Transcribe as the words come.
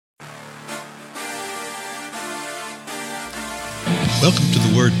Welcome to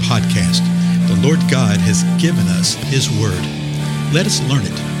the Word Podcast. The Lord God has given us His Word. Let us learn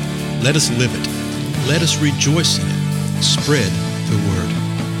it. Let us live it. Let us rejoice in it. Spread the Word.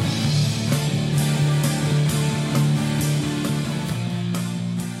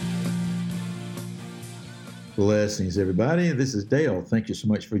 Blessings, everybody. This is Dale. Thank you so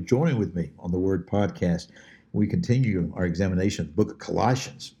much for joining with me on the Word Podcast. We continue our examination of the book of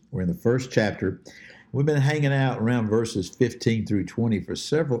Colossians. We're in the first chapter. We've been hanging out around verses 15 through 20 for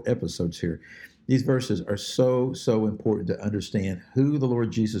several episodes here. These verses are so important to understand who the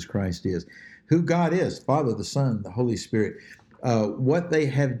Lord Jesus Christ is, who God is, Father, the Son, the Holy Spirit, what they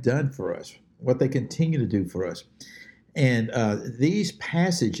have done for us, what they continue to do for us. And these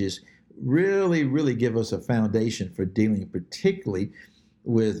passages really give us a foundation for dealing particularly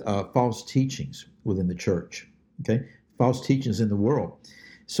with false teachings within the church, okay? False teachings in the world.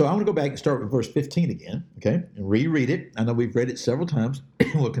 So I want to go back and start with verse 15 again, okay, and reread it. I know we've read it several times.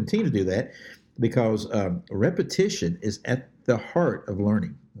 We'll continue to do that because repetition is at the heart of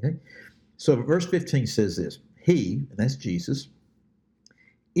learning, okay? So verse 15 says this, He, and that's Jesus,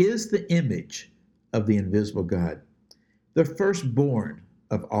 is the image of the invisible God, the firstborn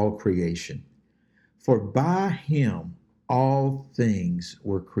of all creation. For by Him all things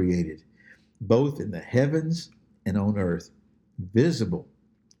were created, both in the heavens and on earth, visible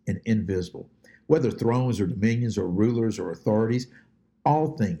and invisible, whether thrones or dominions or rulers or authorities,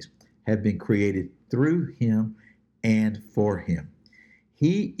 all things have been created through Him and for Him.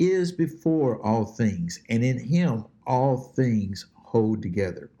 He is before all things, and in Him all things hold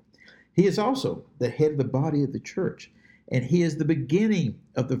together. He is also the head of the body of the church, and He is the beginning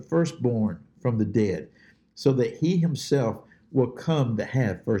of the firstborn from the dead, so that He Himself will come to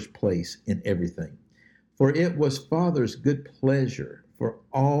have first place in everything. For it was Father's good pleasure for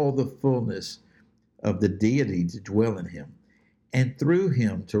all the fullness of the deity to dwell in Him, and through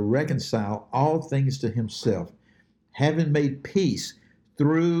Him to reconcile all things to Himself, having made peace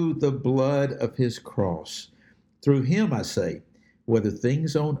through the blood of His cross. Through Him, I say, whether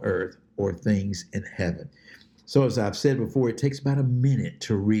things on earth or things in heaven. So as I've said before, it takes about a minute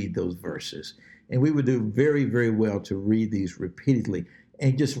to read those verses. And we would do very well to read these repeatedly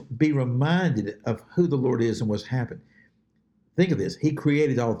and just be reminded of who the Lord is and what's happened. Think of this. He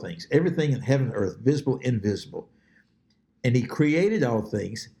created all things, everything in heaven and earth, visible, invisible. And He created all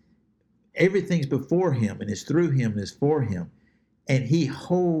things. Everything's before Him and is through Him and is for Him. And He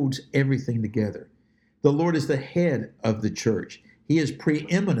holds everything together. The Lord is the head of the church. He is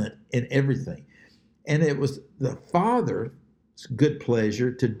preeminent in everything. And it was the Father's good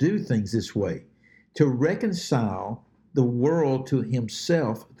pleasure to do things this way, to reconcile the world to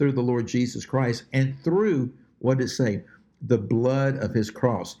Himself through the Lord Jesus Christ and through, what did it say? The blood of His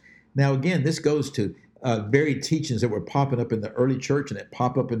cross. Now, again, this goes to varied teachings that were popping up in the early church and that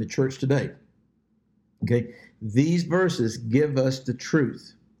pop up in the church today. Okay, these verses give us the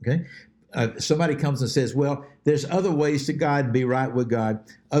truth. Okay, somebody comes and says, well, there's other ways to God and be right with God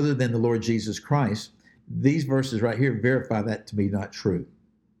other than the Lord Jesus Christ. These verses right here verify that to be not true.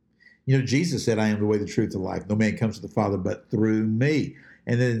 You know, Jesus said, I am the way, the truth, and life. No man comes to the Father but through me.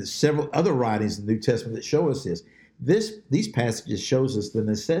 And then several other writings in the New Testament that show us this. These passages shows us the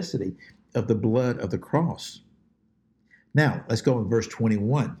necessity of the blood of the cross. Now, let's go in verse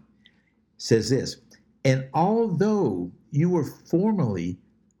 21. It says this, and although you were formerly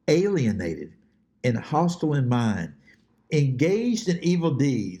alienated and hostile in mind, engaged in evil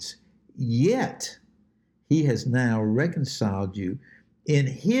deeds, yet He has now reconciled you in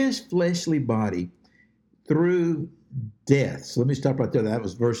His fleshly body through death. So let me stop right there. That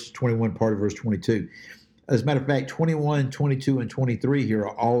was verse 21, part of verse 22. As a matter of fact, 21, 22, and 23 here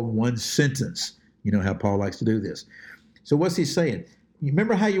are all one sentence. You know how Paul likes to do this. So what's he saying? You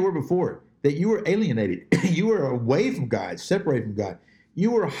remember how you were before, that you were alienated. You were away from God, separated from God.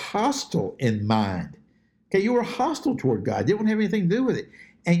 You were hostile in mind. Okay, you were hostile toward God. Didn't have anything to do with it.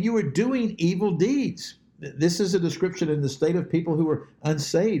 And you were doing evil deeds. This is a description in the state of people who are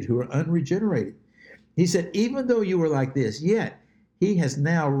unsaved, who are unregenerated. He said, even though you were like this, yet He has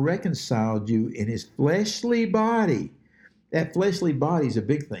now reconciled you in His fleshly body. That fleshly body is a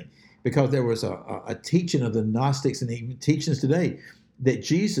big thing because there was a teaching of the Gnostics and even teachings today that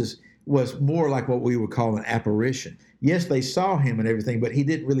Jesus was more like what we would call an apparition. Yes, they saw Him and everything, but He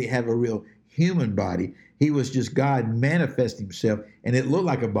didn't really have a real human body. He was just God manifesting Himself, and it looked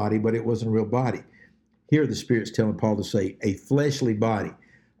like a body, but it wasn't a real body. Here the Spirit's telling Paul to say a fleshly body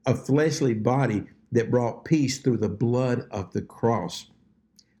that brought peace through the blood of the cross,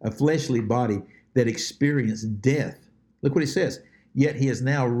 a fleshly body that experienced death. Look what he says. Yet He has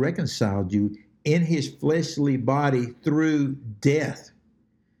now reconciled you in his fleshly body through death.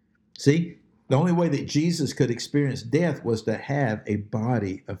 See, the only way that Jesus could experience death was to have a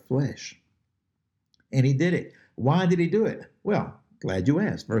body of flesh. And he did it. Why did he do it? Well, glad you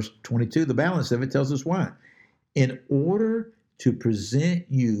asked. Verse 22, the balance of it tells us why. In order to present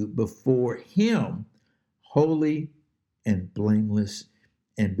you before him holy and blameless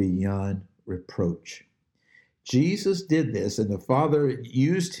and beyond reproach. Jesus did this, and the Father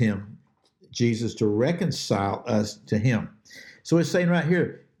used him, Jesus, to reconcile us to him. So it's saying right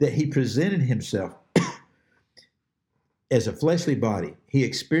here that he presented himself as a fleshly body. He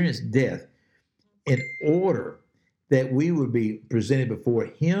experienced death in order that we would be presented before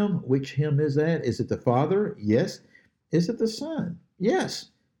him. Which him is that? Is it the Father? Yes. Is it the Son? Yes.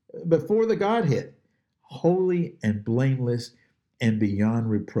 Before the Godhead. Holy and blameless and beyond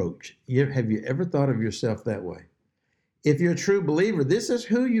reproach. Have you ever thought of yourself that way? If you're a true believer, this is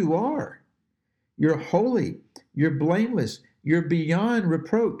who you are. You're holy. You're blameless. You're beyond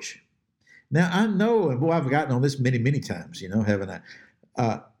reproach. Now, I know, and boy, I've gotten on this many, many times, haven't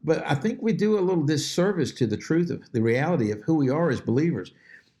I? But I think we do a little disservice to the truth of the reality of who we are as believers.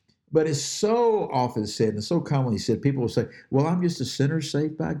 But it's so often said and so commonly said, people will say, well, I'm just a sinner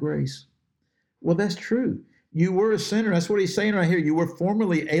saved by grace. Well, that's true. You were a sinner. That's what he's saying right here. You were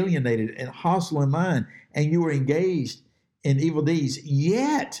formerly alienated and hostile in mind, and you were engaged in evil deeds.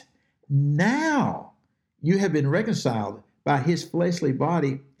 Yet now you have been reconciled by his fleshly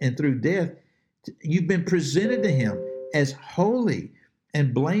body, and through death, you've been presented to him as holy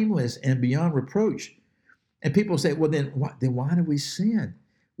and blameless and beyond reproach. And people say, well, then why do we sin?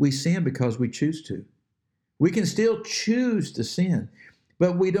 We sin because we choose to. We can still choose to sin,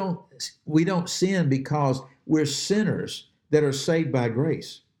 but we don't sin because we're sinners that are saved by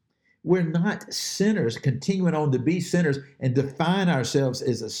grace. We're not sinners continuing on to be sinners and define ourselves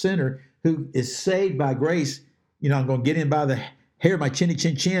as a sinner who is saved by grace. I'm going to get in by the hair of my chinny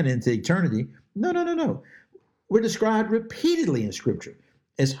chin chin into eternity. No. We're described repeatedly in Scripture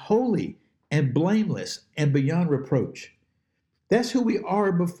as holy and blameless and beyond reproach. That's who we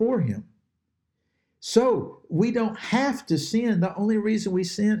are before him. So we don't have to sin. The only reason we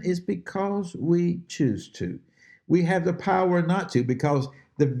sin is because we choose to. We have the power not to, because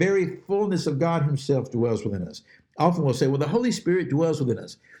the very fullness of God himself dwells within us. Often we'll say, well, the Holy Spirit dwells within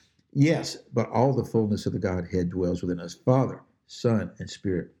us. Yes, but all the fullness of the Godhead dwells within us, Father, Son, and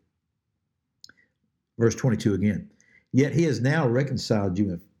Spirit. Verse 22 again. Yet he has now reconciled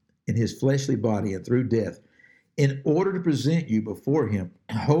you in his fleshly body and through death, in order to present you before him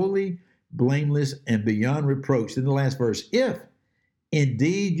holy, blameless, and beyond reproach. In the last verse, if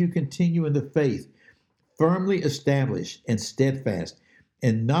indeed you continue in the faith, firmly established and steadfast,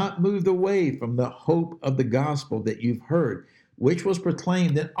 and not moved away from the hope of the gospel that you've heard, which was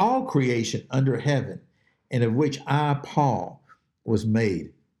proclaimed in all creation under heaven, and of which I, Paul, was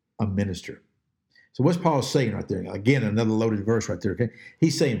made a minister. So what's Paul saying right there? Again, another loaded verse right there, okay?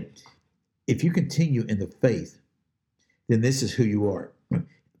 He's saying, if you continue in the faith, then this is who you are.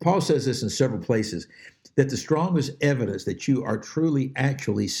 Paul says this in several places, that the strongest evidence that you are truly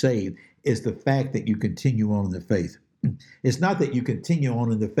actually saved is the fact that you continue on in the faith. It's not that you continue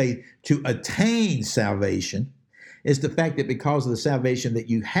on in the faith to attain salvation. It's the fact that because of the salvation that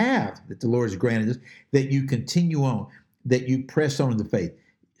you have, that the Lord has granted us, that you continue on, that you press on in the faith,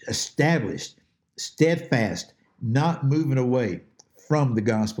 established, steadfast, not moving away from the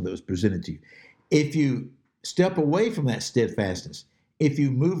gospel that was presented to you. If you step away from that steadfastness, if you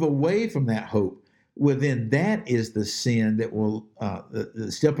move away from that hope, well, then that is the sin that will,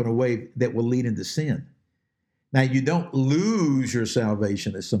 the stepping away that will lead into sin. Now, you don't lose your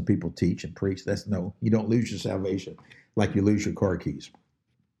salvation, as some people teach and preach. You don't lose your salvation like you lose your car keys.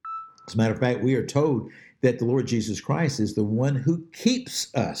 As a matter of fact, we are told that the Lord Jesus Christ is the one who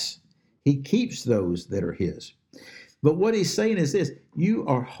keeps us. He keeps those that are his. But what he's saying is this: you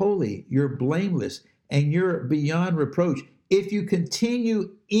are holy, you're blameless, and you're beyond reproach. If you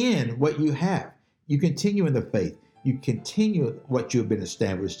continue in what you have, you continue in the faith, you continue what you have been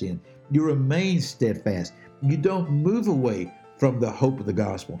established in, you remain steadfast, you don't move away from the hope of the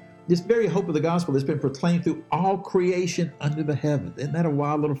gospel. This very hope of the gospel that's been proclaimed through all creation under the heavens. Isn't that a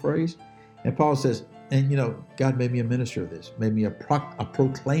wild little phrase? And Paul says, and God made me a minister of this, made me a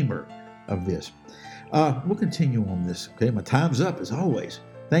proclaimer of this. We'll continue on this. Okay, my time's up as always.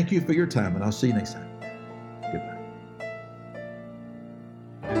 Thank you for your time, and I'll see you next time.